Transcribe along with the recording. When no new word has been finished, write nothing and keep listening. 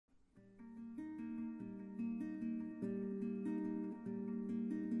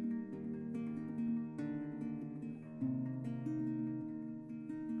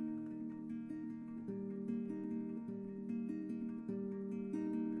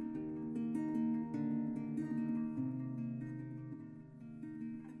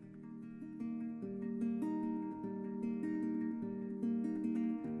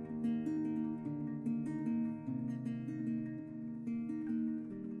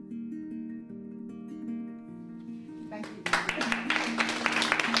Thank you.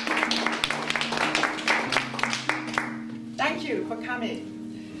 Thank you for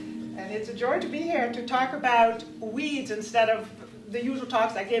coming. And it's a joy to be here to talk about weeds instead of the usual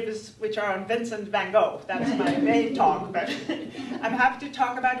talks I give, which are on Vincent van Gogh. That's my main talk, but I'm happy to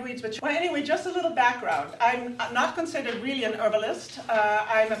talk about weeds. Well, anyway, just a little background. I'm not considered really an herbalist.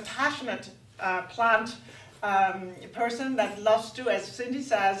 I'm a passionate plant person that loves to, as Cindy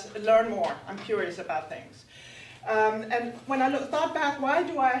says, learn more. I'm curious about things. And when I thought back, why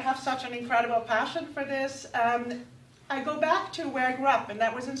do I have such an incredible passion for this? I go back to where I grew up, and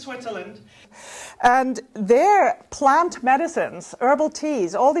that was in Switzerland. And their plant medicines, herbal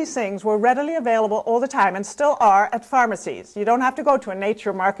teas, all these things were readily available all the time and still are at pharmacies. You don't have to go to a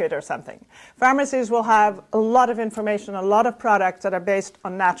nature market or something. Pharmacies will have a lot of information, a lot of products that are based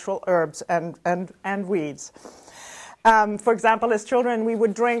on natural herbs and weeds. For example, as children, we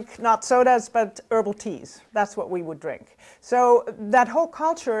would drink not sodas, but herbal teas. That's what we would drink. So that whole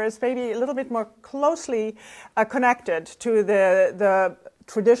culture is maybe a little bit more closely connected to the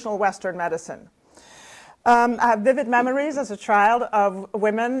traditional Western medicine. I have vivid memories as a child of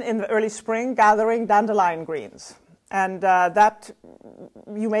women in the early spring gathering dandelion greens. And that,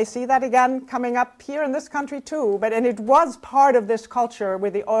 you may see that again coming up here in this country too, and it was part of this culture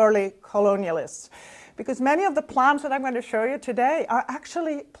with the early colonialists. Because many of the plants that I'm going to show you today are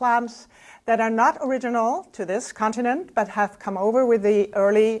actually plants that are not original to this continent, but have come over with the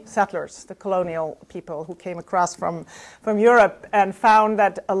early settlers, the colonial people who came across from Europe and found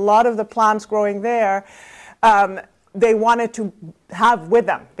that a lot of the plants growing there, they wanted to have with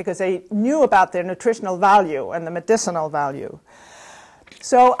them because they knew about their nutritional value and the medicinal value.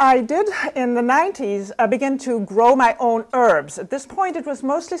 So I did, in the 90s, begin to grow my own herbs. At this point, it was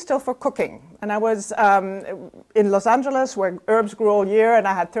mostly still for cooking. And I was in Los Angeles, where herbs grew all year, and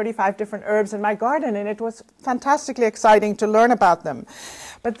I had 35 different herbs in my garden, and it was fantastically exciting to learn about them.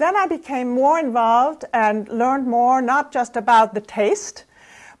 But then I became more involved and learned more, not just about the taste,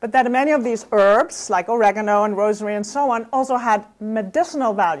 but that many of these herbs, like oregano and rosemary and so on, also had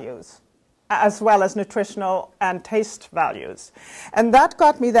medicinal values, as well as nutritional and taste values. And that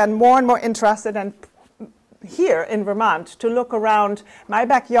got me then more and more interested in here in Vermont to look around my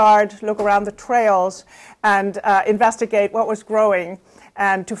backyard, look around the trails, and investigate what was growing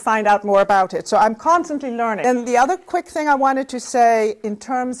and to find out more about it. So I'm constantly learning. And the other quick thing I wanted to say in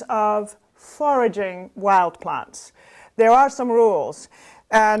terms of foraging wild plants, there are some rules.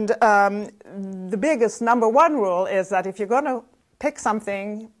 And the biggest #1 rule is that if you're going to pick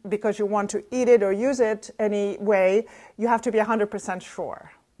something because you want to eat it or use it anyway, you have to be 100%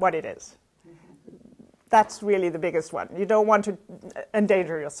 sure what it is. That's really the biggest one. You don't want to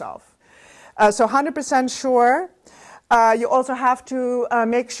endanger yourself. So 100% sure. You also have to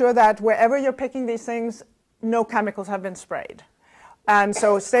make sure that wherever you're picking these things, no chemicals have been sprayed. And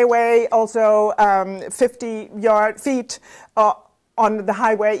so stay away also 50 feet on the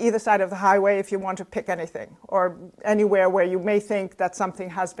highway, either side of the highway, if you want to pick anything, or anywhere where you may think that something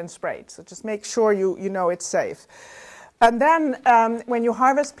has been sprayed. So just make sure you know it's safe. And then when you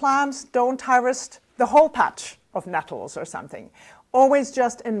harvest plants, don't harvest the whole patch of nettles or something. Always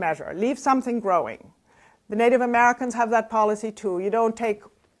just in measure. Leave something growing. The Native Americans have that policy too. You don't take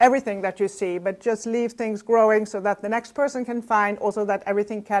everything that you see, but just leave things growing so that the next person can find, also that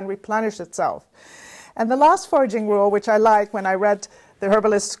everything can replenish itself. And the last foraging rule, which I like when I read the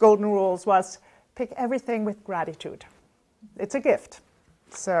herbalist's golden rules, was pick everything with gratitude. It's a gift.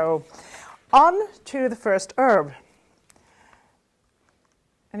 So on to the first herb.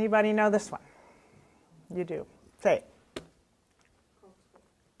 Anybody know this one? You do. Say it.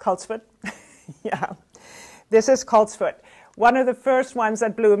 Coltsfoot. Yeah. This is coltsfoot, one of the first ones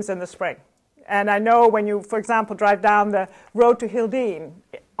that blooms in the spring. And I know when you, for example, drive down the road to Hildene,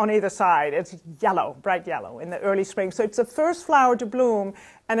 on either side, it's yellow, bright yellow in the early spring. So it's the first flower to bloom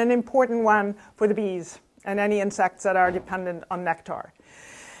and an important one for the bees and any insects that are dependent on nectar.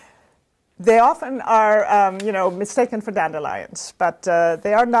 They often are, mistaken for dandelions, but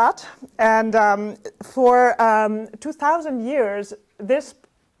they are not. And for 2,000 years, this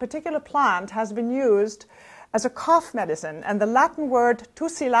particular plant has been used as a cough medicine. And the Latin word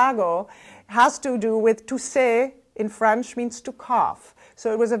tussilago has to do with tousser in French means to cough.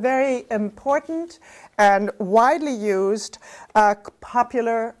 So it was a very important and widely used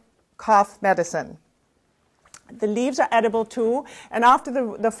popular cough medicine. The leaves are edible too, and after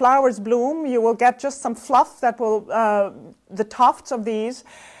the flowers bloom, you will get just some fluff that will, the tufts of these,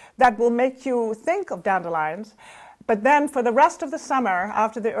 that will make you think of dandelions. But then for the rest of the summer,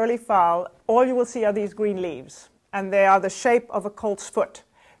 after the early fall, all you will see are these green leaves, and they are the shape of a colt's foot.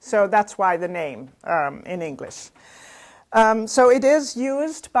 So that's why the name in English. So it is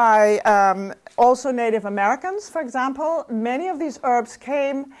used by also Native Americans, for example. Many of these herbs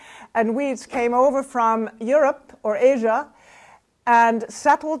and weeds came over from Europe or Asia and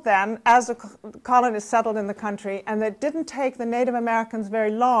settled then as the colonists settled in the country, and it didn't take the Native Americans very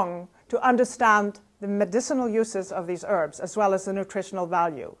long to understand the medicinal uses of these herbs as well as the nutritional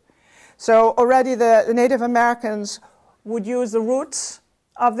value. So already the Native Americans would use the roots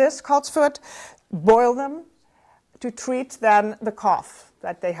of this coltsfoot, boil them to treat then the cough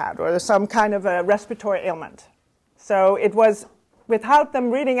that they had or some kind of a respiratory ailment. So it was without them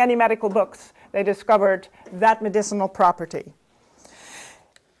reading any medical books, they discovered that medicinal property.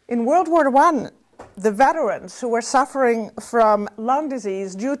 In World War I, the veterans who were suffering from lung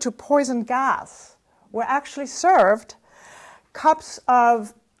disease due to poison gas were actually served cups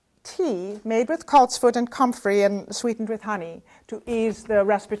of tea made with coltsfoot and comfrey and sweetened with honey to ease the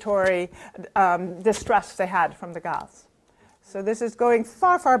respiratory distress they had from the gas. So this is going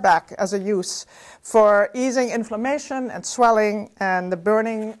far, far back as a use for easing inflammation and swelling and the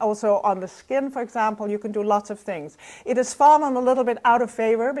burning also on the skin, for example. You can do lots of things. It has fallen a little bit out of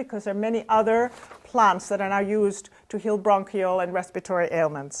favor because there are many other plants that are now used to heal bronchial and respiratory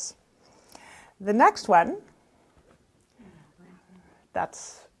ailments. The next one,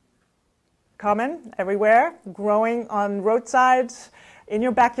 that's common everywhere, growing on roadsides, in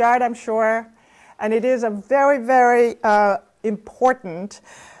your backyard, I'm sure. And it is a very, very important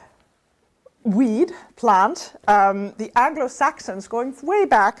weed plant. The Anglo-Saxons, going way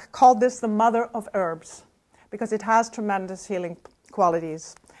back, called this the mother of herbs because it has tremendous healing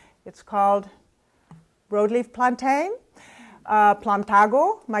qualities. It's called broadleaf plantain,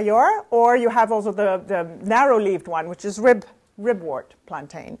 plantago major, or you have also the narrow-leaved one, which is ribwort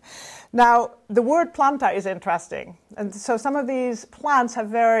plantain. Now, the word planta is interesting. And so some of these plants have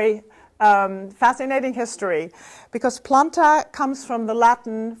very fascinating history because planta comes from the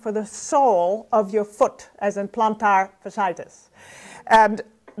Latin for the sole of your foot, as in plantar fasciitis. And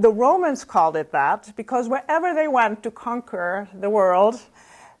the Romans called it that because wherever they went to conquer the world,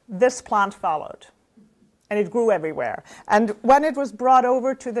 this plant followed. And it grew everywhere. And when it was brought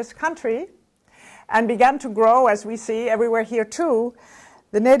over to this country and began to grow, as we see everywhere here too,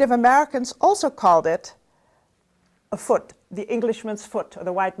 the Native Americans also called it a foot, the Englishman's foot or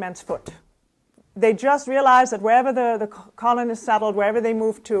the white man's foot. They just realized that wherever the colonists settled, wherever they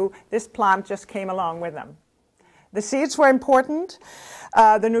moved to, this plant just came along with them. The seeds were important.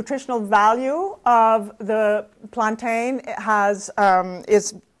 The nutritional value of the plantain is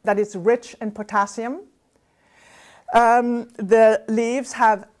that it's rich in potassium. The leaves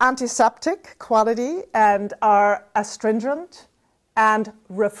have antiseptic quality and are astringent and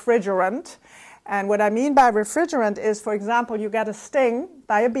refrigerant. And what I mean by refrigerant is, for example, you get a sting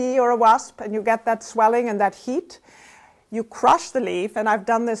by a bee or a wasp and you get that swelling and that heat. You crush the leaf, and I've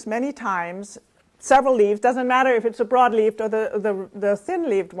done this many times, several leaves, doesn't matter if it's a broad-leaved or the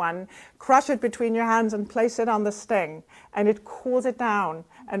thin-leaved one, crush it between your hands and place it on the sting, and it cools it down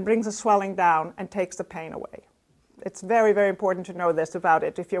and brings the swelling down and takes the pain away. It's very, very important to know this about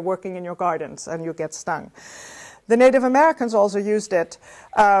it if you're working in your gardens and you get stung. The Native Americans also used it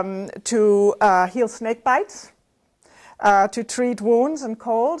to heal snake bites, to treat wounds and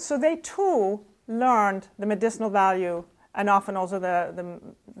colds. So they too learned the medicinal value and often also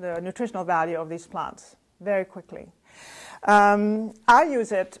the nutritional value of these plants very quickly. I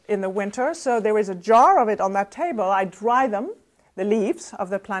use it in the winter. So there is a jar of it on that table. I dry them, the leaves of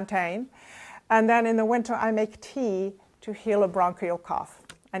the plantain. And then in the winter, I make tea to heal a bronchial cough.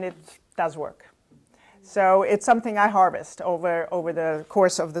 And it does work. So it's something I harvest over the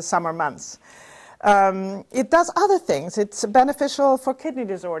course of the summer months. It does other things. It's beneficial for kidney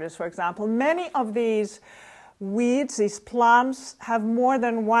disorders, for example. Many of these weeds, these plants, have more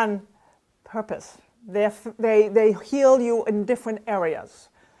than one purpose. They heal you in different areas,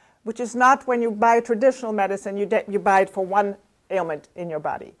 which is not when you buy traditional medicine, you buy it for one ailment in your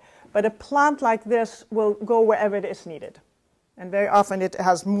body. But a plant like this will go wherever it is needed. And very often it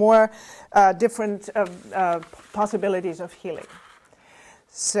has more different possibilities of healing.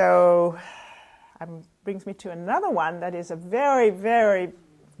 So brings me to another one that is a very, very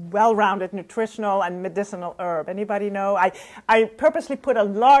well-rounded nutritional and medicinal herb. Anybody know? I purposely put a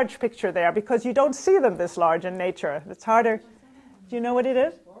large picture there because you don't see them this large in nature. It's harder. Do you know what it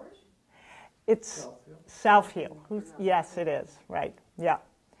is? It's self-heal. Yes, it is. Right. Yeah.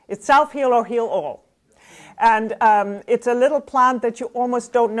 It's self-heal or heal all. And it's a little plant that you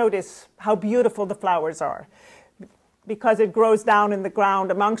almost don't notice how beautiful the flowers are because it grows down in the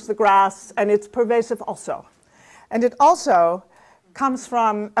ground amongst the grass, and it's pervasive also. And it also comes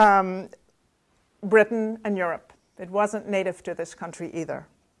from Britain and Europe. It wasn't native to this country either.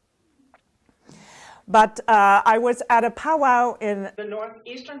 But I was at a powwow in the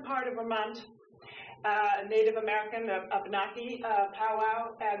northeastern part of Vermont, a Native American, Abenaki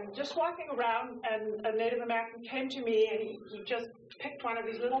powwow, and just walking around, and a Native American came to me, and he just picked one of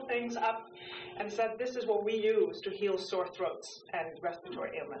these little things up and said, "This is what we use to heal sore throats and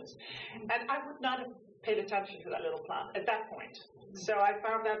respiratory ailments." And I would not have paid attention to that little plant at that point. So I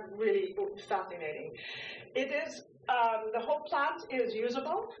found that really fascinating. It is, the whole plant is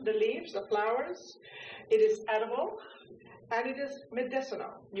usable, the leaves, the flowers. It is edible, and it is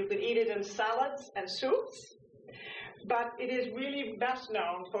medicinal. You can eat it in salads and soups, but it is really best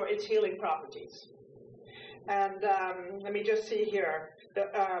known for its healing properties. And let me just see here.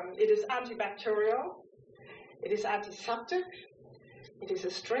 It is antibacterial, it is antiseptic, it is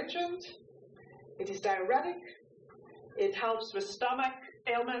astringent, it is diuretic, it helps with stomach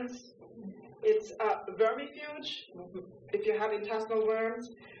ailments, it's a vermifuge if you have intestinal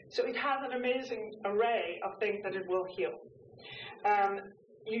worms. So it has an amazing array of things that it will heal.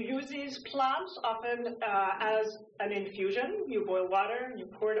 You use these plants often as an infusion. You boil water, you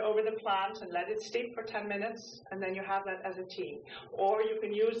pour it over the plant and let it steep for 10 minutes, and then you have that as a tea. Or you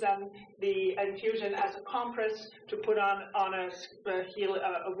can use the infusion as a compress to put on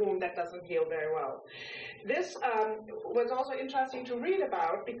a wound that doesn't heal very well. This was also interesting to read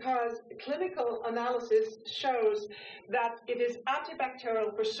about because clinical analysis shows that it is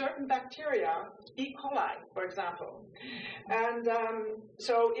antibacterial for certain bacteria, E. coli, for example. And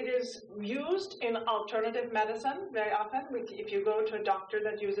so it is used in alternative medicine very often. If you go to a doctor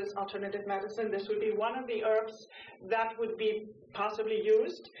that uses alternative medicine, this would be one of the herbs that would be possibly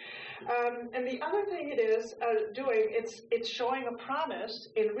used. And the other thing it is doing, it's showing a promise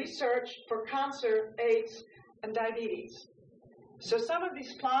in research for cancer, AIDS, and diabetes. So some of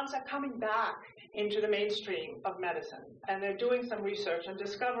these plants are coming back into the mainstream of medicine, and they're doing some research and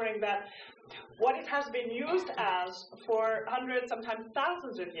discovering that what it has been used as for hundreds, sometimes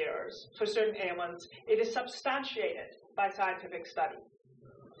thousands of years for certain ailments, it is substantiated by scientific study.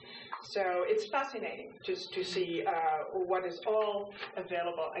 So it's fascinating to see what is all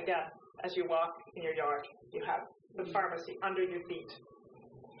available. Again, as you walk in your yard, you have the pharmacy under your feet.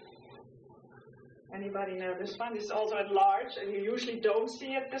 Anybody know this one? This is also at large, and you usually don't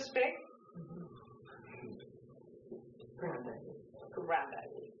see it this big. Ground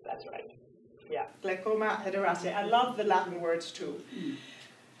ivy, that's right. Yeah, Glaucoma hederaceae. I love the Latin words too.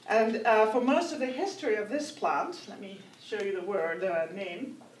 And for most of the history of this plant, let me show you the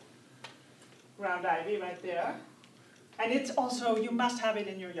name. Ground ivy right there. And it's also, you must have it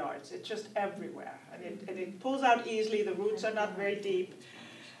in your yards. It's just everywhere. And it pulls out easily. The roots are not very deep.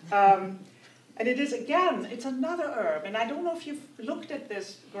 And it is, again, it's another herb. And I don't know if you've looked at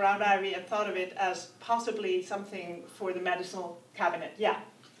this ground ivy and thought of it as possibly something for the medicinal cabinet. Yeah?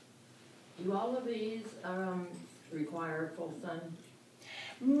 Do all of these require full sun?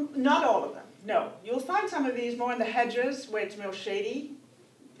 Not all of them, no. You'll find some of these more in the hedges where it's more shady,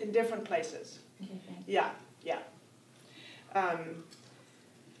 in different places. Okay. Yeah, yeah.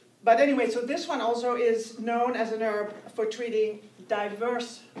 But anyway, so this one also is known as an herb for treating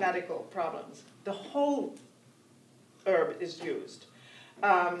diverse medical problems. The whole herb is used.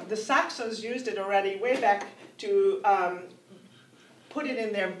 The Saxons used it already way back to put it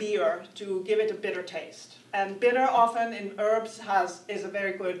in their beer to give it a bitter taste. And bitter often in herbs is a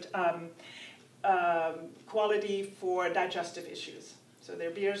very good quality for digestive issues. So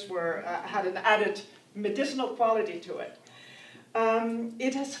their beers had an added medicinal quality to it.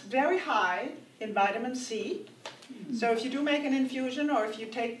 It is very high in vitamin C. So if you do make an infusion or if you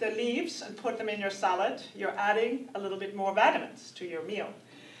take the leaves and put them in your salad, you're adding a little bit more vitamins to your meal.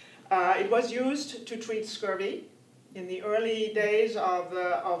 It was used to treat scurvy. In the early days of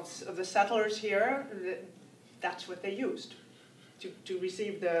the settlers here, that's what they used to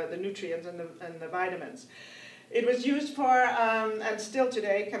receive the nutrients and the vitamins. It was used for, and still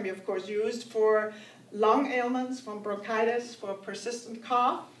today can be of course used for lung ailments, from bronchitis, for persistent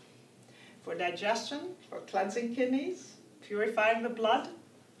cough, for digestion, for cleansing kidneys, purifying the blood.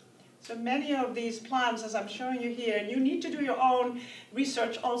 So many of these plants, as I'm showing you here, and you need to do your own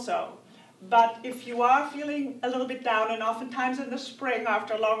research also. But if you are feeling a little bit down, and oftentimes in the spring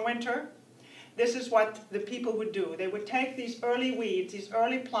after a long winter, this is what the people would do. They would take these early weeds, these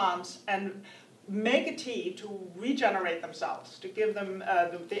early plants, and make a tea to regenerate themselves, to give them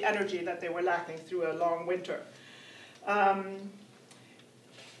the energy that they were lacking through a long winter.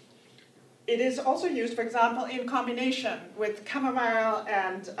 It is also used, for example, in combination with chamomile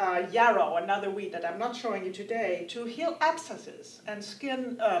and yarrow, another weed that I'm not showing you today, to heal abscesses and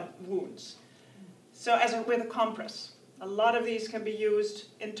skin wounds. So with a compress, a lot of these can be used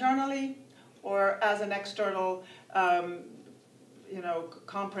internally or as an external,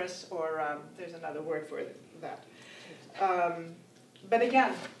 compress, or there's another word for that. But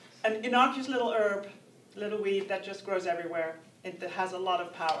again, an innocuous little herb, little weed that just grows everywhere. It has a lot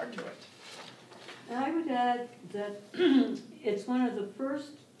of power to it. And I would add that it's one of the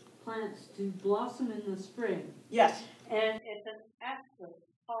first plants to blossom in the spring. Yes. And it's an active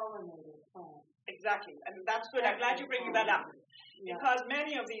pollinator plant. Exactly, and that's good. I'm glad you bring that up, because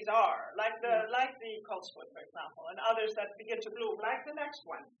many of these are like the coltsfoot, for example, and others that begin to bloom, like the next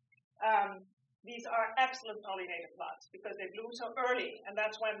one. These are excellent pollinator plants because they bloom so early, and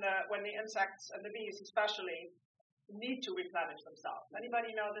that's when the insects and the bees especially need to replenish themselves.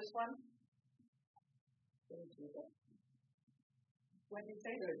 Anybody know this one? What did you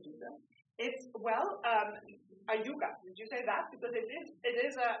say? It's ayuga. Did you say that? Because it is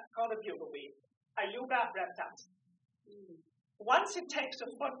called a bugleweed. Ayuga reptans. Once it takes a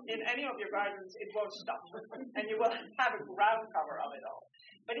foot in any of your gardens, it won't stop, and you will have a ground cover of it all.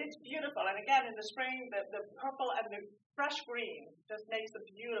 But it's beautiful, and again, in the spring, the purple and the fresh green just makes a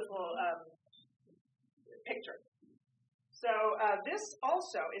beautiful picture. So this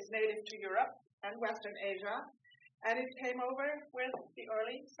also is native to Europe and Western Asia, and it came over with the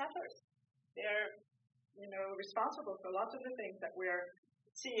early settlers. They're, responsible for lots of the things that we're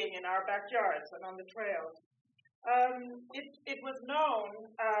seeing in our backyards and on the trails. It was known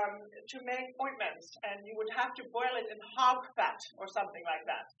to make ointments, and you would have to boil it in hog fat or something like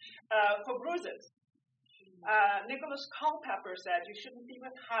that for bruises. Nicholas Culpeper said you shouldn't be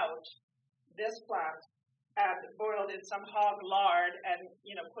without this plant and boiled in some hog lard and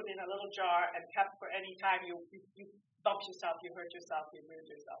put in a little jar and kept for any time you bump yourself, you hurt yourself, you bruise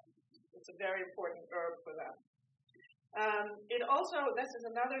yourself. It's a very important herb for them. It also, this is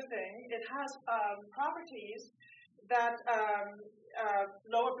another thing, it has properties that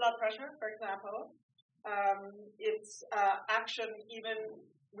lower blood pressure, for example. Its action even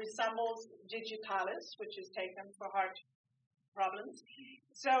resembles digitalis, which is taken for heart problems.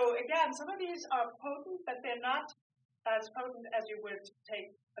 So again, some of these are potent, but they're not as potent as you would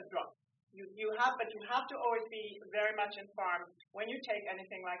take a drug. You have to always be very much informed when you take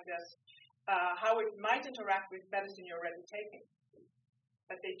anything like this, how it might interact with medicine you're already taking.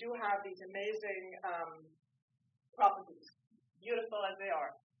 But they do have these amazing properties, beautiful as they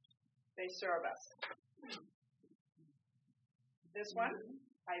are. They serve us. This one,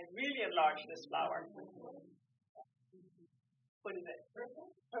 I really enlarged this flower. What is it?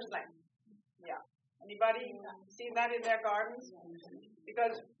 Purslane. Yeah. Anybody seen that in their gardens?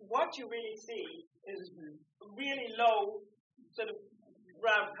 Because what you really see is really low sort of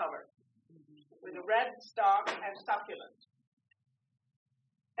ground cover with a red stalk and succulent.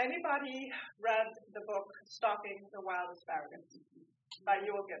 Anybody read the book Stalking the Wild Asparagus by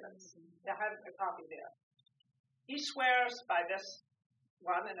Yule Gibbons? I have a copy there. He swears by this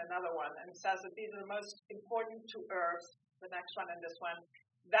one and another one and says that these are the most important two herbs, the next one and this one,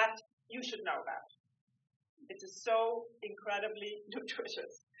 that you should know about. It is so incredibly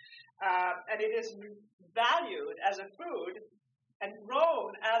nutritious. And it is valued as a food and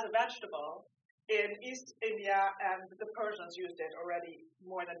grown as a vegetable in East India, and the Persians used it already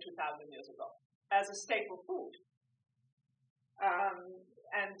more than 2,000 years ago as a staple food.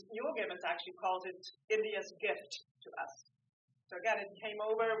 And Yule Gibbons actually calls it India's gift to us. So again, it came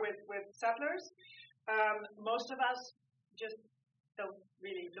over with settlers. Most of us just don't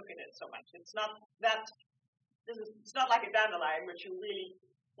really look at it so much. It's not that. It's not like a dandelion, which you really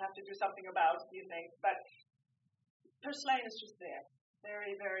have to do something about, you think. But purslane is just there,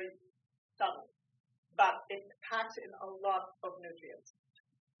 very, very subtle. But it packs in a lot of nutrients.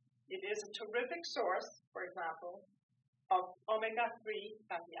 It is a terrific source, for example, of omega-3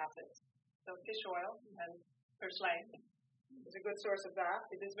 fatty acids. So fish oil and purslane is a good source of that.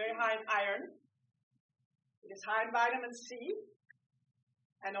 It is very high in iron. It is high in vitamin C,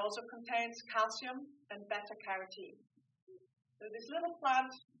 and also contains calcium and beta-carotene. So this little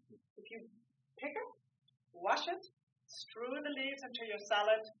plant, if you pick it, wash it, strew the leaves into your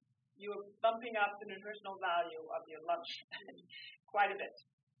salad, you're bumping up the nutritional value of your lunch quite a bit.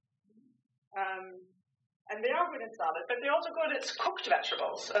 And they are good in salad, but they're also good as cooked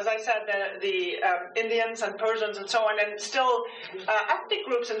vegetables. As I said, the Indians and Persians and so on, and still ethnic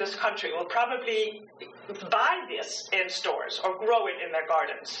groups in this country will probably buy this in stores or grow it in their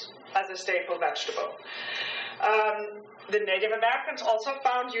gardens as a staple vegetable. The Native Americans also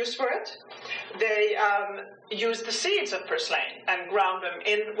found use for it. They used the seeds of purslane and ground them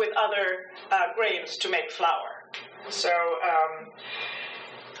in with other grains to make flour. So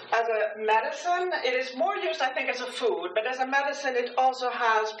As a medicine, it is more used, I think, as a food, but as a medicine, it also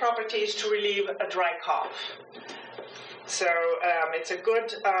has properties to relieve a dry cough. So it's a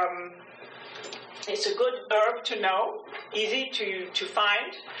good herb to know, easy to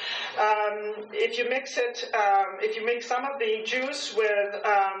find. If you mix it, if you mix some of the juice with,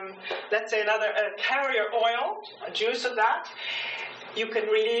 let's say, another carrier oil, a juice of that, you can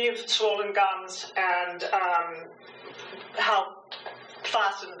relieve swollen gums and help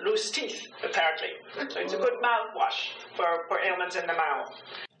fasten loose teeth, apparently. So it's a good mouthwash for ailments in the mouth.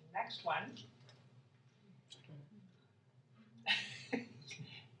 Next one.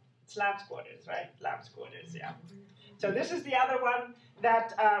 It's lamb's quarters, right? Lamb's quarters, yeah. So this is the other one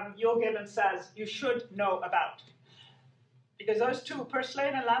that Yul Gibbons says you should know about. Because those two,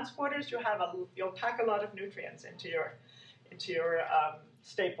 purslane and lamb's quarters, you'll pack a lot of nutrients into your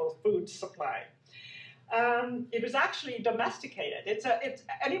staple food supply. It was actually domesticated.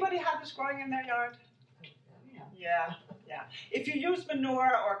 Anybody have this growing in their yard? Yeah. If you use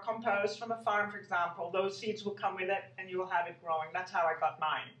manure or compost from a farm, for example, those seeds will come with it, and you will have it growing. That's how I got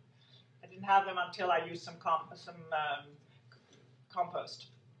mine. I didn't have them until I used some compost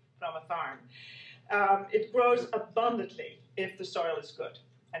from a farm. It grows abundantly if the soil is good,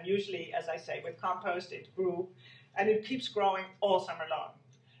 and usually, as I say, with compost, it grew, and it keeps growing all summer long.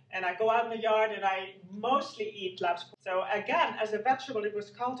 And I go out in the yard and I mostly eat lamb's quarters. So again, as a vegetable, it was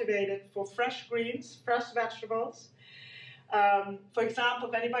cultivated for fresh greens, fresh vegetables. For example,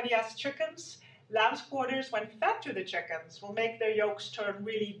 if anybody has chickens, lamb's quarters, when fed to the chickens, will make their yolks turn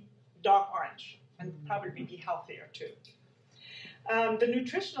really dark orange and probably be healthier too. The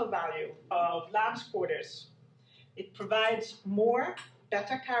nutritional value of lamb's quarters, it provides more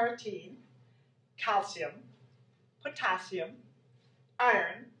beta-carotene, calcium, potassium,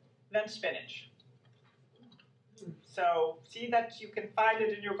 iron, than spinach. So see that you can find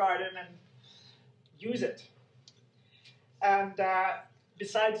it in your garden and use it. And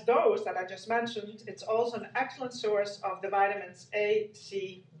besides those that I just mentioned, it's also an excellent source of the vitamins A,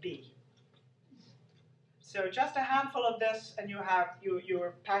 C, B. So just a handful of this, and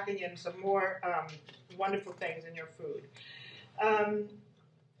you're packing in some more wonderful things in your food.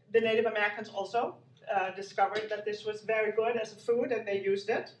 The Native Americans also discovered that this was very good as a food, and they used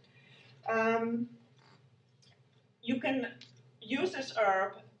it. You can use this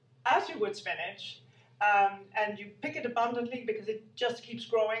herb as you would spinach, and you pick it abundantly because it just keeps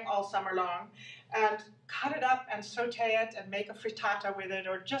growing all summer long, and cut it up and saute it and make a frittata with it,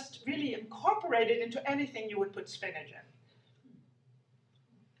 or just really incorporate it into anything you would put spinach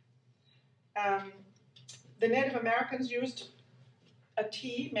in. The Native Americans used a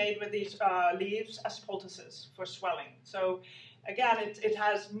tea made with these leaves as poultices for swelling. So again, it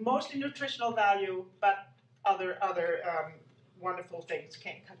has mostly nutritional value, but other wonderful things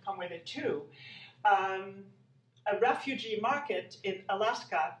can come with it too. A refugee market in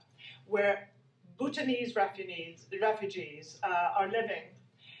Alaska where Bhutanese refugees are living,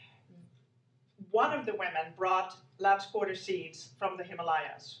 one of the women brought lamb's quarter seeds from the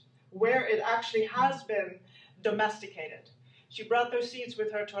Himalayas, where it actually has been domesticated. She brought those seeds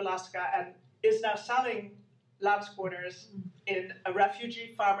with her to Alaska and is now selling lamb's quarters in a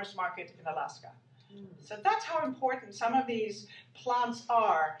refugee farmer's market in Alaska. So that's how important some of these plants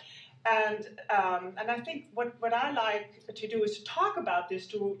are. And I think what I like to do is to talk about this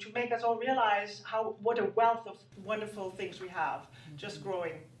to make us all realize what a wealth of wonderful things we have just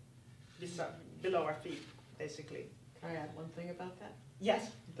growing below our feet, basically. Can I add one thing about that?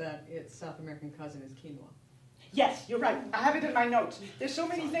 Yes. That its South American cousin is quinoa. Yes, you're right. I have it in my notes. There's so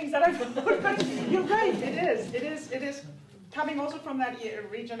many things that I forgot, but you're right. It is coming also from that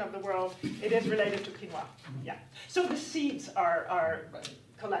region of the world. It is related to quinoa. Yeah. So the seeds are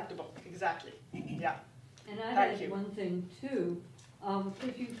collectible. Exactly. Yeah. And I had one thing too.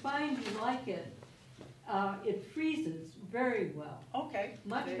 If you find you like it, it freezes very well. Okay.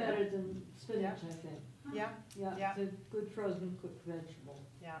 Much better than spinach, I think. Yeah. Yeah. It's a good frozen cooked vegetable.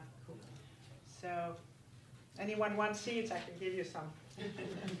 Yeah. Cool. So, anyone wants seeds? I can give you some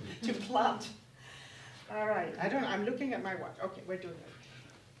to plant. All right. I'm looking at my watch. Okay, we're doing it.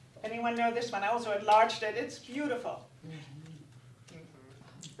 Anyone know this one? I also enlarged it. It's beautiful.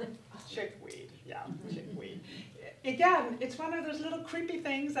 Chickweed. Yeah, chickweed. Again, it's one of those little creepy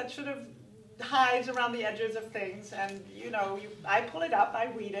things that should have hides around the edges of things, and I pull it up,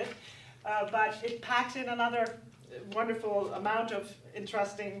 I weed it, but it packs in another wonderful amount of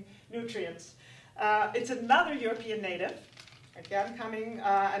interesting nutrients. It's another European native, again coming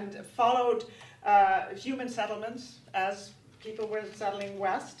and followed human settlements as people were settling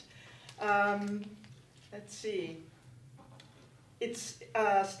west. Let's see. Its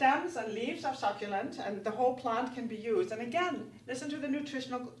stems and leaves are succulent, and the whole plant can be used. And again, listen to the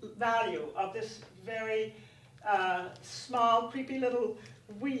nutritional value of this very small, creepy little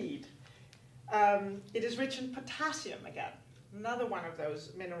weed. It is rich in potassium, again, another one of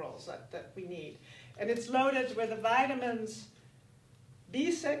those minerals that we need. And it's loaded with the vitamins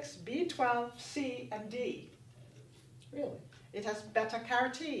B6, B12, C, and D. Really? It has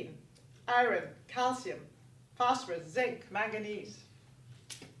beta-carotene, iron, calcium, phosphorus, zinc, manganese.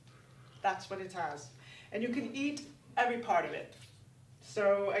 That's what it has. And you can eat every part of it.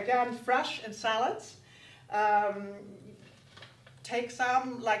 So again, fresh in salads. Take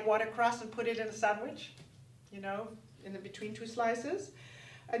some, like watercress, and put it in a sandwich, you know, in the between two slices.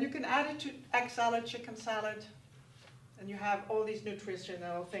 And you can add it to egg salad, chicken salad, and you have all these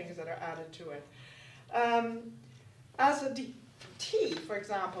nutritional things that are added to it. As a tea, for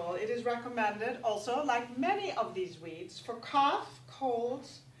example, it is recommended also, like many of these weeds, for cough,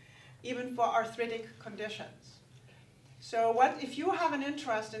 colds, even for arthritic conditions. So if you have an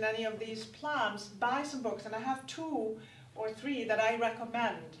interest in any of these plants, buy some books, and I have 2 or 3 that I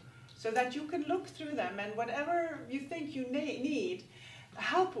recommend, so that you can look through them, and whatever you think you need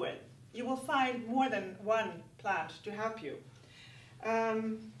help with, you will find more than one plant to help you.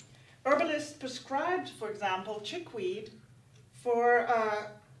 Herbalists prescribed, for example, chickweed for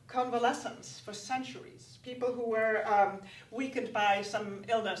convalescents for centuries. People who were weakened by some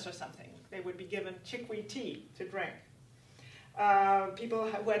illness or something, they would be given chickweed tea to drink. People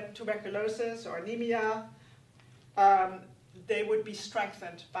who had tuberculosis or anemia, they would be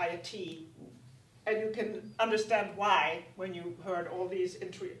strengthened by a tea. And you can understand why when you heard all these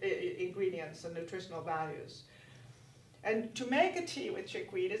ingredients and nutritional values. And to make a tea with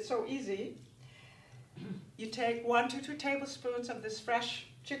chickweed, it's so easy. You take 1 to 2 tablespoons of this fresh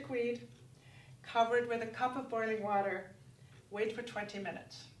chickweed, cover it with a cup of boiling water, wait for 20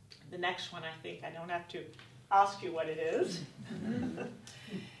 minutes. The next one, I think, I don't have to ask you what it is.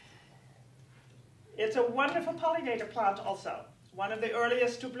 It's a wonderful pollinator plant also, one of the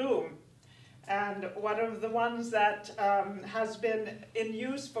earliest to bloom, and one of the ones that has been in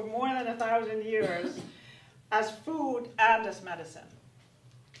use for more than 1,000 years as food and as medicine.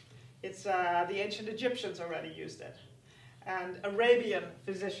 It's the ancient Egyptians already used it, and Arabian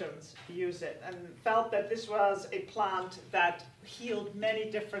physicians used it and felt that this was a plant that healed many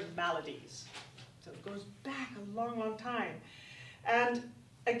different maladies. So it goes back a long, long time. And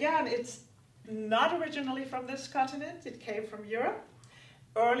again, it's not originally from this continent. It came from Europe.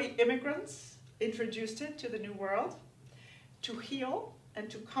 Early immigrants introduced it to the New World to heal and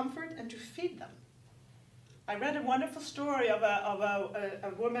to comfort and to feed them. I read a wonderful story of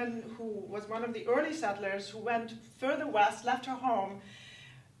a woman who was one of the early settlers who went further west, left her home,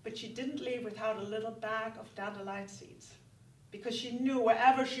 but she didn't leave without a little bag of dandelion seeds, because she knew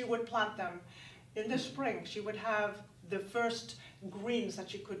wherever she would plant them, in the spring she would have the first greens that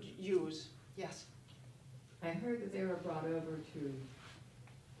she could use. Yes? I heard that they were brought over to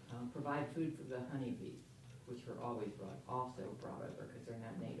provide food for the honeybees, which were also brought over because they're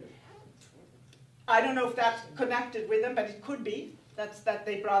not native. I don't know if that's connected with them, but it could be. That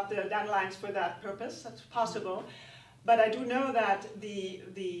they brought the dandelions for that purpose. That's possible. But I do know that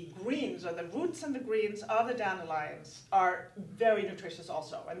the greens, or the roots and the greens of the dandelions, are very nutritious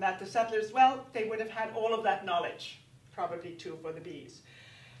also. And that the settlers, well, they would have had all of that knowledge, probably too, for the bees.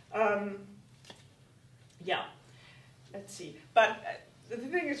 Yeah, let's see. But the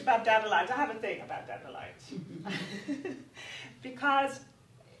thing is about dandelions, I have a thing about dandelions. Because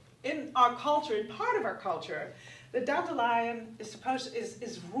in our culture, in part of our culture, the dandelion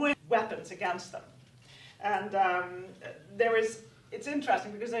is ruined weapons against them. And it's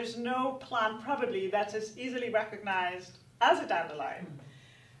interesting because there's no plant probably that's as easily recognized as a dandelion,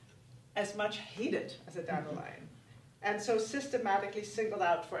 as much hated as a dandelion, and so systematically singled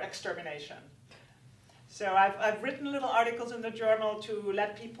out for extermination. So I've written little articles in the journal to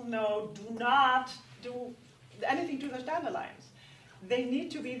let people know, do not do anything to those dandelions. They need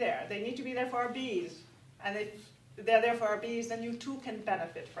to be there. They need to be there for our bees. And if they're there for our bees, then you too can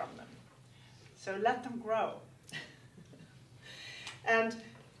benefit from them. So let them grow. And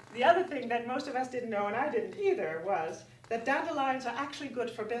the other thing that most of us didn't know, and I didn't either, was that dandelions are actually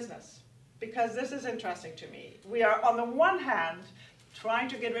good for business. Because this is interesting to me. We are, on the one hand, trying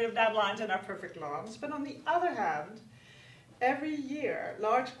to get rid of dandelions in our perfect lawns, but on the other hand, every year,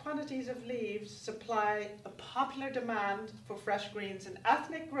 large quantities of leaves supply a popular demand for fresh greens in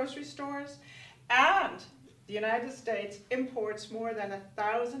ethnic grocery stores, and the United States imports more than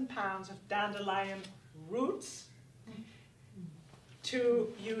 1,000 pounds of dandelion roots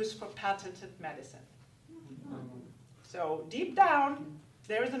to use for patented medicine. So deep down,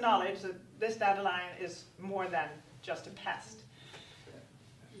 there is the knowledge that this dandelion is more than just a pest.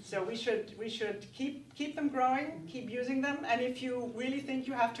 So we should keep them growing, keep using them, and if you really think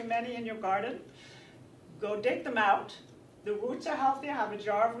you have too many in your garden, go dig them out. The roots are healthy. I have a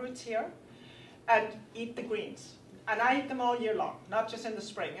jar of roots here, and eat the greens. And I eat them all year long, not just in the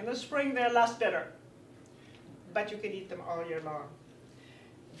spring. In the spring, they're less bitter, but you can eat them all year long.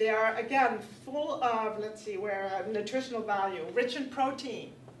 They are, again, full of, let's see, nutritional value, rich in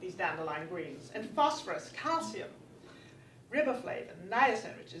protein, these dandelion greens, and phosphorus, calcium, riboflavin,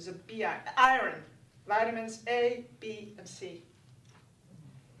 niacin, which is a B, iron, vitamins A, B, and C.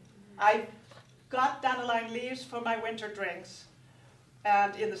 I got dandelion leaves for my winter drinks,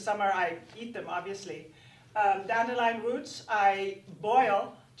 and in the summer I eat them, obviously. Dandelion roots I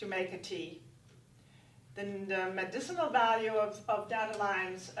boil to make a tea. Then the medicinal value of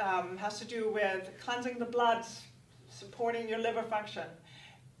dandelions has to do with cleansing the blood, supporting your liver function,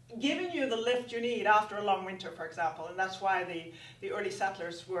 giving you the lift you need after a long winter, for example. And that's why the early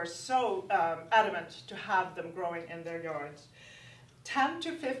settlers were so adamant to have them growing in their yards. 10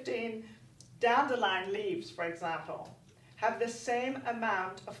 to 15 dandelion leaves, for example, have the same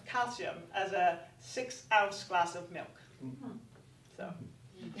amount of calcium as a 6-ounce glass of milk. So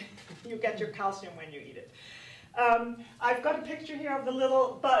you get your calcium when you eat it. I've got a picture here of the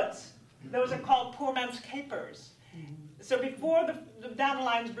little buds. Those are called poor man's capers. So before the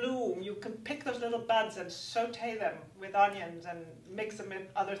dandelions bloom, you can pick those little buds and saute them with onions and mix them with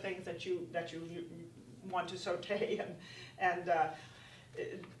other things that you want to saute and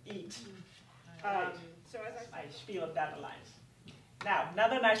eat. So as I spiel of dandelions. Now,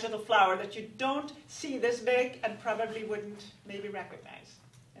 another nice little flower that you don't see this big and probably wouldn't maybe recognize.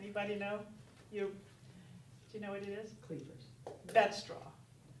 Anybody know? Do you know what it is? Cleavers. Bedstraw.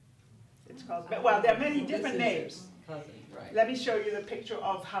 It's called, well, there are many different names. Cousin, right. Let me show you the picture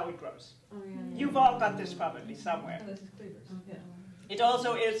of how it grows. Oh, yeah. You've all got this probably somewhere. Oh, this is cleavers. Yeah. It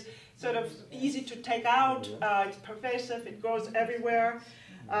also is sort of easy to take out. It's pervasive. It grows everywhere.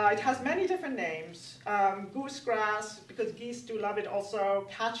 It has many different names. Goosegrass, because geese do love it also.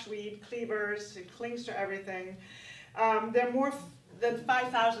 Catchweed, cleavers. It clings to everything. There are more than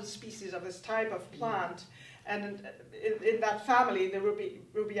 5,000 species of this type of plant. And in that family, the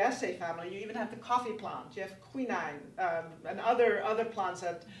Rubiaceae family, you even have the coffee plant. You have quinine and other plants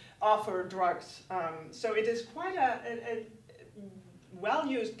that offer drugs. So it is quite a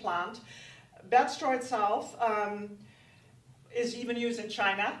well-used plant. Bedstraw itself is even used in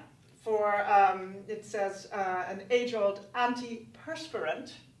China for, it says, an age-old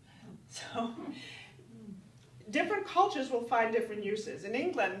antiperspirant. So different cultures will find different uses. In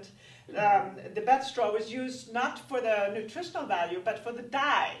England, the bedstraw was used not for the nutritional value, but for the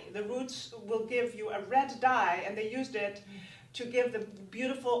dye. The roots will give you a red dye, and they used it to give the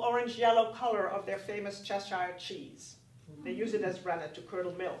beautiful orange-yellow color of their famous Cheshire cheese. They use it as rennet to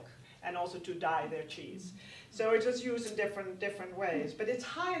curdle milk and also to dye their cheese. So it was used in different ways. But it's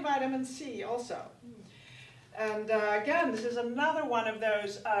high in vitamin C also. And again, this is another one of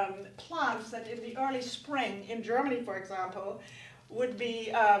those plants that in the early spring, in Germany, for example, would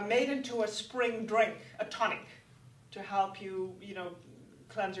be made into a spring drink, a tonic, to help you,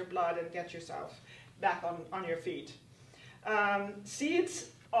 cleanse your blood and get yourself back on your feet.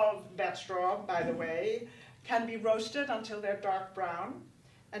 Seeds of bedstraw, by the way, can be roasted until they're dark brown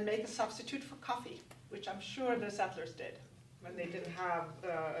and make a substitute for coffee, which I'm sure the settlers did when they didn't have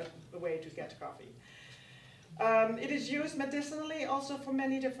a way to get coffee. It is used medicinally also for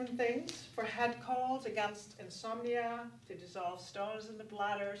many different things, for head colds, against insomnia, to dissolve stones in the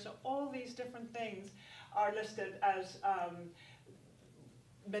bladder. So all these different things are listed as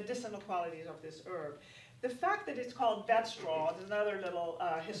medicinal qualities of this herb. The fact that it's called bedstraw is another little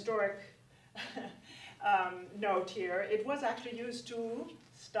historic note here. It was actually used to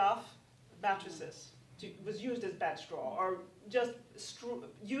stuff mattresses. It was used as bedstraw, or just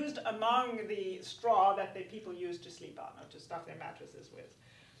used among the straw that the people used to sleep on, or to stuff their mattresses with.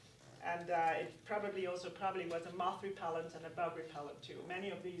 And it probably was a moth repellent and a bug repellent too. Many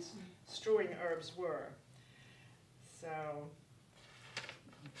of these strewing herbs were. So,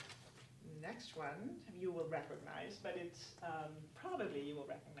 next one you will recognize, but it's probably you will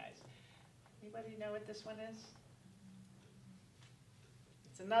recognize. Anybody know what this one is?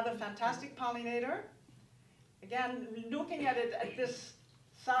 It's another fantastic pollinator. Again, looking at it at this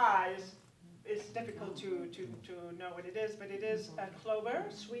size, it's difficult to know what it is, but it is a clover,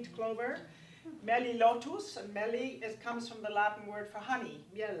 sweet clover, melilotus, and meli comes from the Latin word for honey,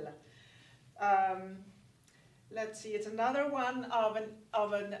 miel. Let's see, it's another one of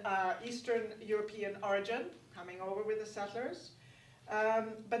an Eastern European origin. coming over with the settlers.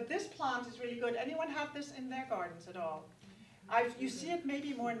 But this plant is really good. Anyone have this in their gardens at all? You see it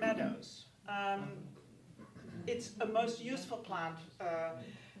maybe more in meadows. It's a most useful plant,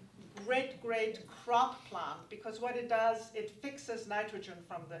 great crop plant, because what it does, it fixes nitrogen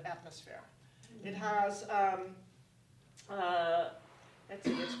from the atmosphere. It has, let's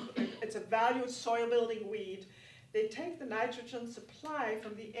see, it's a valued soil building weed. They take the nitrogen supply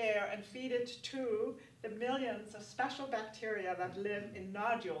from the air and feed it to the millions of special bacteria that live in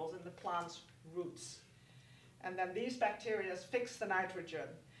nodules in the plant's roots. And then these bacteria fix the nitrogen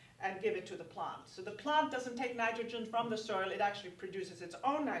and give it to the plant. So the plant doesn't take nitrogen from the soil, it actually produces its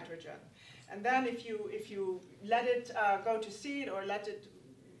own nitrogen. And then if you let it go to seed or let it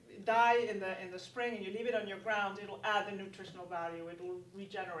die in the spring and you leave it on your ground, it'll add the nutritional value, it will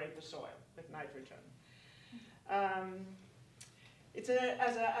regenerate the soil with nitrogen. As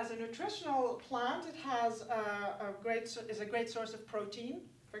a nutritional plant, it has is a great source of protein,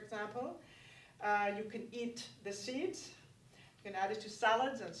 for example. You can eat the seeds. You can add it to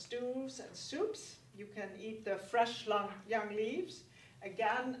salads and stews and soups. You can eat the fresh young leaves,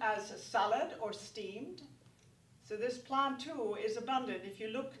 again as a salad or steamed. So this plant too is abundant. If you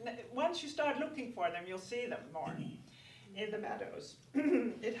look, once you start looking for them, you'll see them more in the meadows.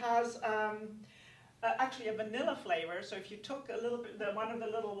 It has actually a vanilla flavor. So if you took a little bit, one of the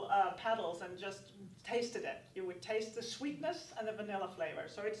little petals and just tasted it, you would taste the sweetness and the vanilla flavor.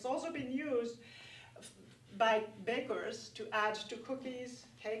 So it's also been used by bakers to add to cookies,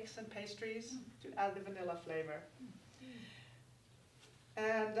 cakes, and pastries to add the vanilla flavor.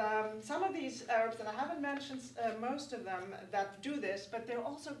 And some of these herbs, and I haven't mentioned most of them that do this, but they're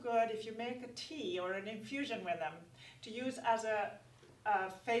also good if you make a tea or an infusion with them to use as a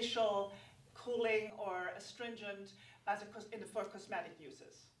facial cooling or astringent for cosmetic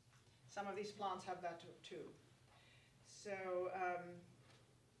uses. Some of these plants have that too. So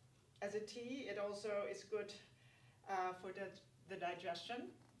as a tea, it also is good for the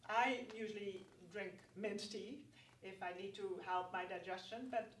digestion. I usually drink mint tea if I need to help my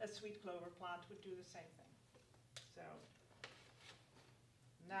digestion, but a sweet clover plant would do the same thing. So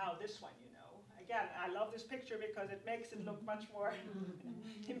now this one, you know. Again, I love this picture because it makes it look much more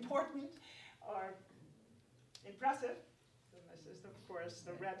important or impressive. And this is, of course,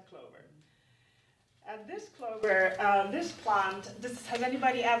 the red clover. And this clover, this plant, has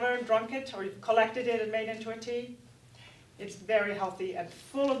anybody ever drunk it or collected it and made it into a tea? It's very healthy and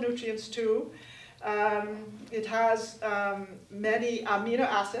full of nutrients too. It has many amino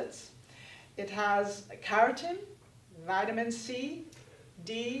acids. It has keratin, vitamin C,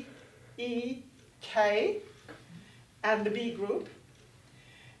 D, E, K, and the B group,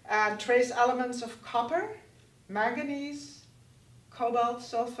 and trace elements of copper, manganese, cobalt,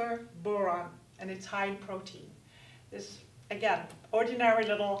 sulfur, boron, and it's high in protein. This, again, ordinary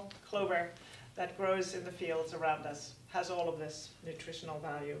little clover that grows in the fields around us has all of this nutritional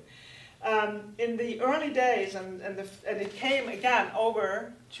value. In the early days, and it came again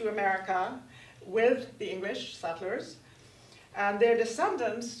over to America with the English settlers, and their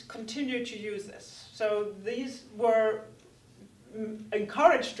descendants continued to use this. So these were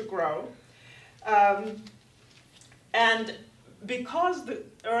encouraged to grow, and because the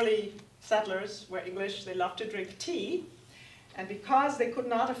early settlers were English, they loved to drink tea, and because they could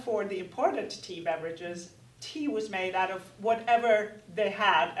not afford the imported tea beverages, tea was made out of whatever they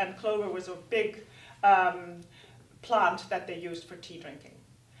had, and clover was a big plant that they used for tea drinking,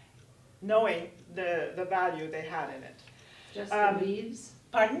 knowing the value they had in it. Just the leaves?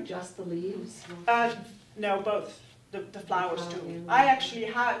 Pardon? Just the leaves? No, both. The flowers too. I actually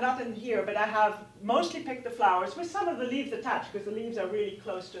have, not in here, but I have mostly picked the flowers with some of the leaves attached, because the leaves are really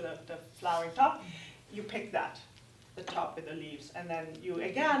close to the flowering top. You pick that, the top with the leaves, and then you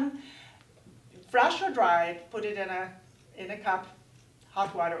again, fresh or dried, put it in a cup,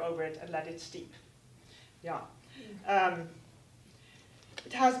 hot water over it, and let it steep. Yeah.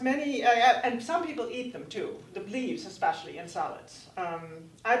 It has many, and some people eat them too, the leaves especially, in salads.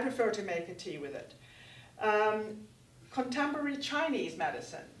 I prefer to make a tea with it. Contemporary Chinese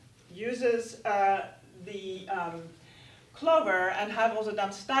medicine uses the clover, and have also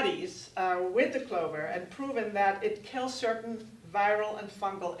done studies with the clover and proven that it kills certain viral and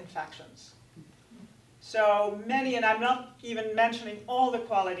fungal infections. So many, and I'm not even mentioning all the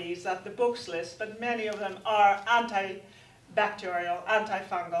qualities that the books list, but many of them are antibacterial,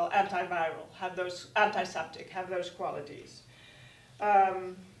 antifungal, antiviral, have those, antiseptic, have those qualities.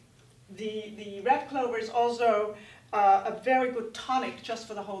 The red clover is also a very good tonic just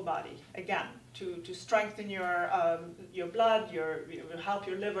for the whole body, again, to strengthen your blood, help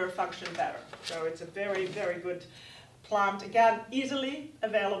your liver function better. So it's a very, very good plant. Again, easily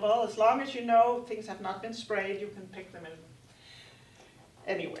available. As long as you know things have not been sprayed, you can pick them in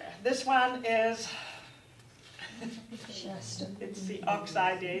anywhere. This one is, it's the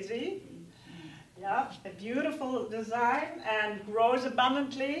oxeye daisy. Yeah, a beautiful design and grows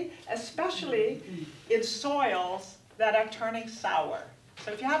abundantly, especially in soils that are turning sour.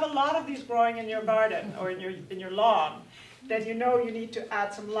 So if you have a lot of these growing in your garden or in your lawn, then you know you need to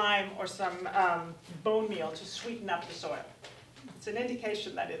add some lime or some bone meal to sweeten up the soil. It's an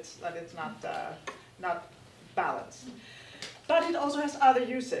indication that it's not balanced. But it also has other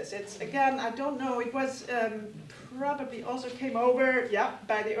uses. It's, again, I don't know, it was probably also came over, yeah,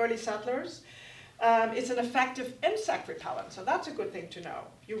 by the early settlers. It's an effective insect repellent, so that's a good thing to know.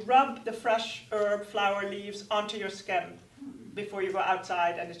 You rub the fresh herb, flower, leaves onto your skin before you go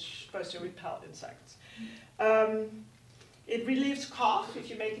outside, and it's supposed to repel insects. It relieves cough if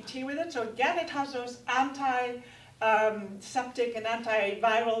you make a tea with it. So again, it has those anti-septic and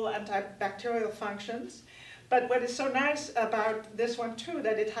antiviral, antibacterial functions. But what is so nice about this one too,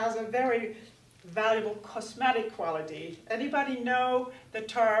 that it has a very valuable cosmetic quality. Anybody know the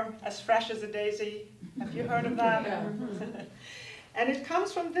term "as fresh as a daisy"? Have you heard of that? Yeah. And it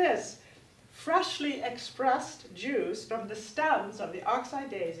comes from this freshly expressed juice from the stems of the oxeye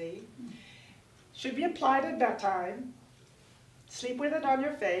daisy. Should be applied at bedtime. Sleep with it on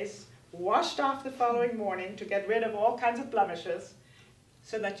your face. Washed off the following morning to get rid of all kinds of blemishes,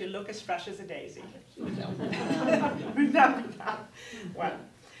 so that you look as fresh as a daisy. Remember that one.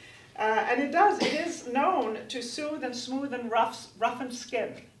 And it is known to soothe and smooth and roughen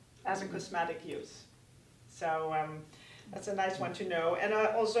skin as a cosmetic use. So that's a nice one to know. And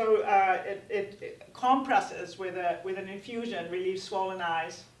also it compresses with an infusion, relieves swollen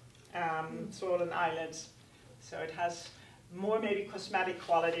eyes, swollen eyelids. So it has more maybe cosmetic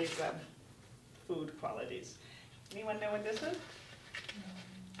qualities than food qualities. Anyone know what this is?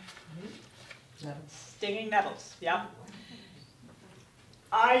 Stinging nettles, yeah.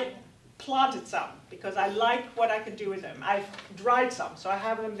 I planted some because I like what I can do with them. I've dried some, so I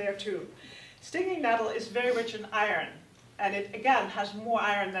have them there too. Stinging nettle is very rich in iron, and it again has more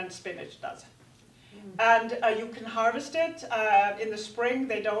iron than spinach does. And you can harvest it in the spring.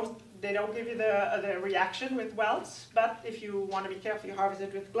 They don't give you the reaction with welts, but if you want to be careful, you harvest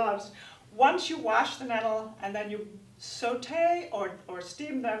it with gloves. Once you wash the nettle and then you saute or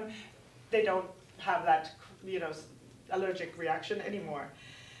steam them, they don't have that, allergic reaction anymore.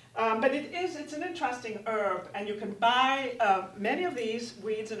 But it's an interesting herb, and you can buy many of these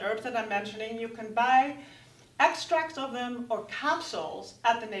weeds and herbs that I'm mentioning. You can buy extracts of them or capsules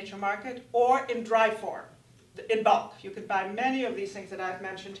at the nature market or in dry form, in bulk. You can buy many of these things that I've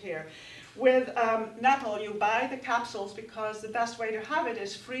mentioned here. With nettle, you buy the capsules because the best way to have it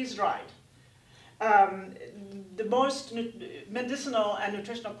is freeze-dried. The most medicinal and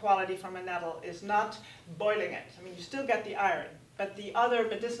nutritional quality from a nettle is not boiling it. I mean, you still get the iron, but the other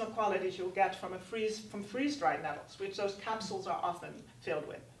medicinal qualities you'll get from freeze-dried nettles, which those capsules are often filled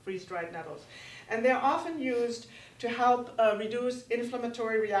with, freeze-dried nettles. And they're often used to help reduce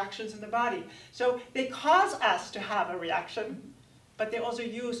inflammatory reactions in the body. So they cause us to have a reaction, but they're also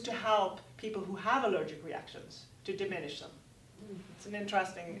used to help people who have allergic reactions to diminish them. It's an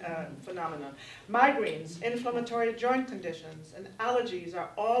interesting phenomenon. Migraines, inflammatory joint conditions, and allergies are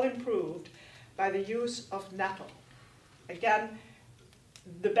all improved by the use of nettle. Again,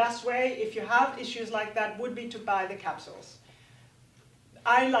 the best way, if you have issues like that, would be to buy the capsules.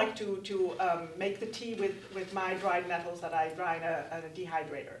 I like to make the tea with my dried nettles that I dry in a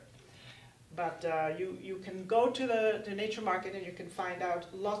dehydrator. But you can go to the nature market and you can find out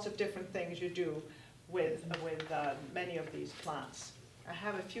lots of different things you do with many of these plants. I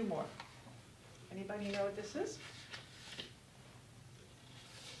have a few more. Anybody know what this is?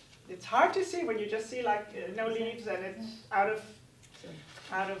 It's hard to see when you just see like no leaves and it's out of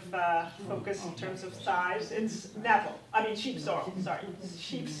focus in terms of size. It's sheep sorrel, sorry,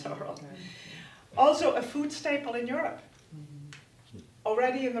 sheep sorrel. Also a food staple in Europe.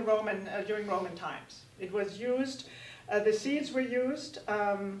 Already in the during Roman times. It was used, the seeds were used.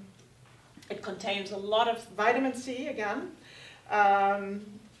 It contains a lot of vitamin C again.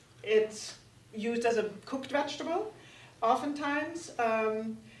 It's used as a cooked vegetable, oftentimes.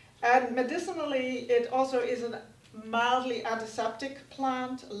 And medicinally, it also is a mildly antiseptic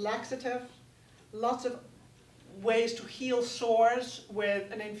plant, laxative, lots of ways to heal sores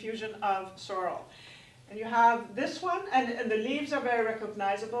with an infusion of sorrel. And you have this one, and the leaves are very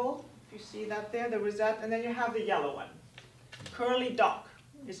recognizable. If you see that there, the rosette, and then you have the yellow one. Curly dock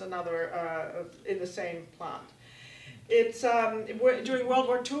is another in the same plant. It's during World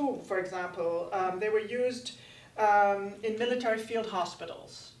War II, for example, they were used in military field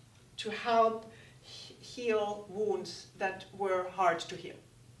hospitals to help heal wounds that were hard to heal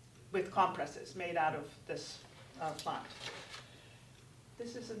with compresses made out of this plant.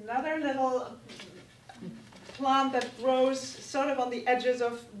 This is another little plant that grows sort of on the edges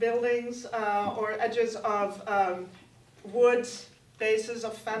of buildings or edges of woods, bases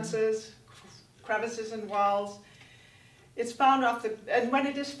of fences, crevices in walls. It's found off the, and when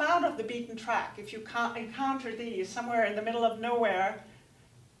it is found off the beaten track, if you encounter these somewhere in the middle of nowhere,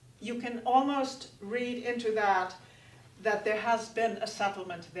 you can almost read into that there has been a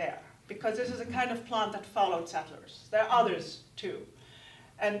settlement there, because this is a kind of plant that followed settlers. There are others too.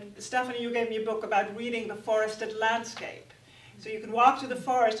 And Stephanie, you gave me a book about reading the forested landscape. So you can walk to the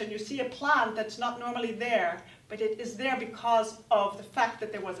forest and you see a plant that's not normally there, but it is there because of the fact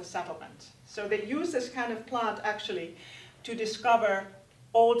that there was a settlement. So they use this kind of plant actually to discover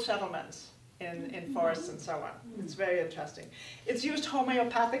old settlements in forests and so on. It's very interesting. It's used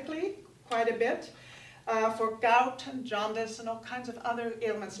homeopathically quite a bit for gout and jaundice and all kinds of other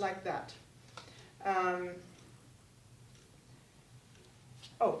ailments like that.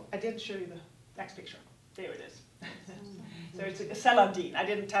 Oh, I didn't show you the next picture. There it is. So it's a celandine. I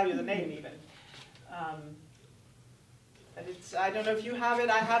didn't tell you the name even. But it's, I don't know if you have it.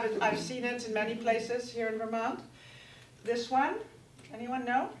 I have it. I've seen it in many places here in Vermont. This one, anyone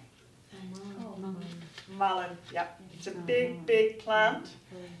know? Mullen, yeah. It's a big, big plant.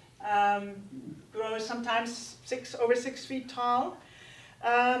 Grows sometimes over 6 feet tall.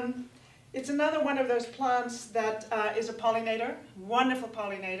 It's another one of those plants that is a pollinator, wonderful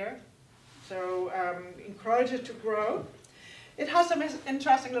pollinator. So encourage it to grow. It has some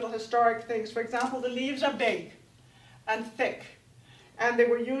interesting little historic things. For example, the leaves are big and thick. And they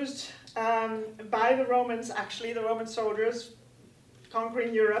were used by the Romans, actually, the Roman soldiers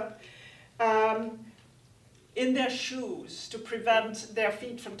conquering Europe, in their shoes to prevent their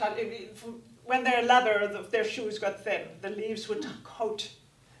feet from touching. When their leather, their shoes got thin, the leaves would coat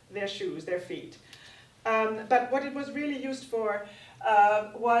their shoes, their feet. But what it was really used for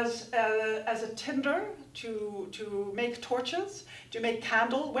was as a tinder to make torches, to make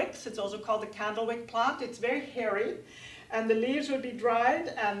candle wicks. It's also called the candlewick plant. It's very hairy, and the leaves would be dried,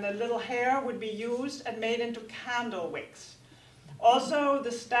 and the little hair would be used and made into candle wicks. Also,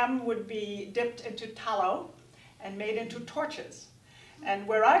 the stem would be dipped into tallow and made into torches. And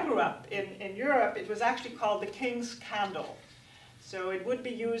where I grew up in Europe, it was actually called the king's candle. So it would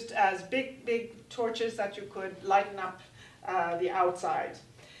be used as big, big torches that you could lighten up the outside.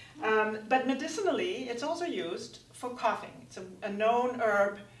 But medicinally, it's also used for coughing. It's a known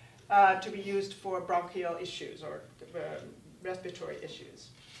herb to be used for bronchial issues or respiratory issues.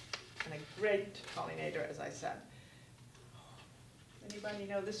 And a great pollinator, as I said. Anybody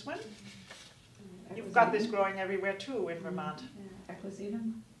know this one? You've got this growing everywhere too in Vermont.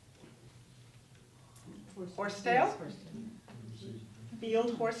 Equisetum? Horsetail?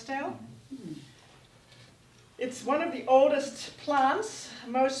 Field horsetail. It's one of the oldest plants,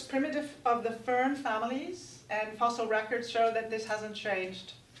 most primitive of the fern families, and fossil records show that this hasn't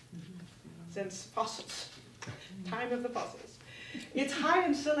changed since fossils, time of the fossils. It's high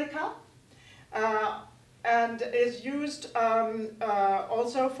in silica and is used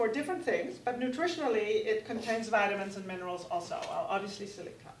also for different things, but nutritionally it contains vitamins and minerals also, obviously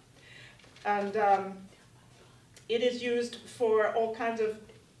silica. And it is used for all kinds of,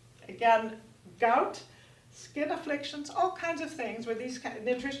 again, gout, skin afflictions, all kinds of things where these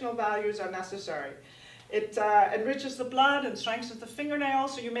nutritional values are necessary. It enriches the blood and strengthens the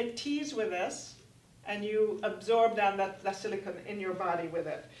fingernails, so you make teas with this, and you absorb then that silicon in your body with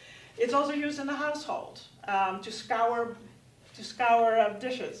it. It's also used in the household to scour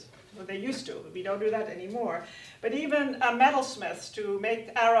dishes. Well, they used to, but we don't do that anymore. But even metalsmiths, to make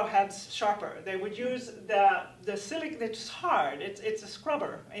arrowheads sharper, they would use the silicon. It's hard. It's a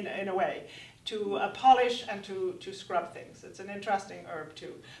scrubber in a way to polish and to scrub things. It's an interesting herb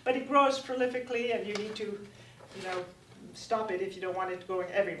too. But it grows prolifically, and you need to, stop it if you don't want it going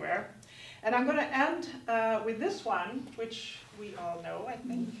everywhere. And I'm going to end with this one, which we all know, I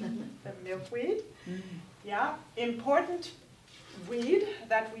think, the milkweed. Yeah, important weed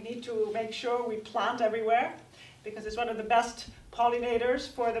that we need to make sure we plant everywhere, because it's one of the best pollinators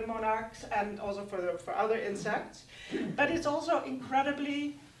for the monarchs and also for other insects. But it's also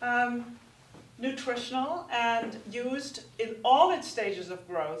incredibly nutritional and used in all its stages of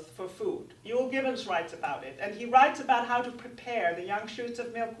growth for food. Ewell Gibbons writes about it, and he writes about how to prepare the young shoots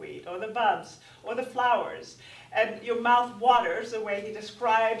of milkweed, or the buds, or the flowers, and your mouth waters the way he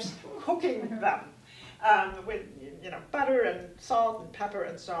describes cooking them with butter and salt and pepper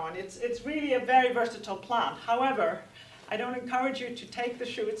and so on. It's really a very versatile plant. However, I don't encourage you to take the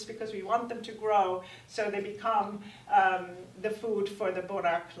shoots because we want them to grow so they become the food for the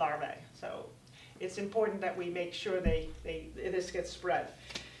monarch larvae. So it's important that we make sure this gets spread.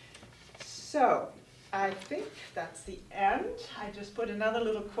 So I think that's the end. I just put another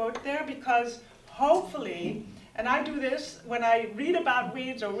little quote there because hopefully, and I do this when I read about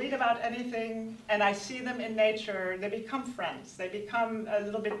weeds or read about anything and I see them in nature, they become friends. They become a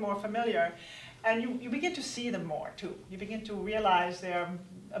little bit more familiar. And you begin to see them more, too. You begin to realize they're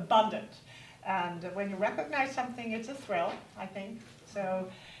abundant. And when you recognize something, it's a thrill, I think. So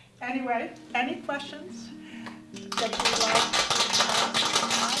anyway, any questions that you'd like?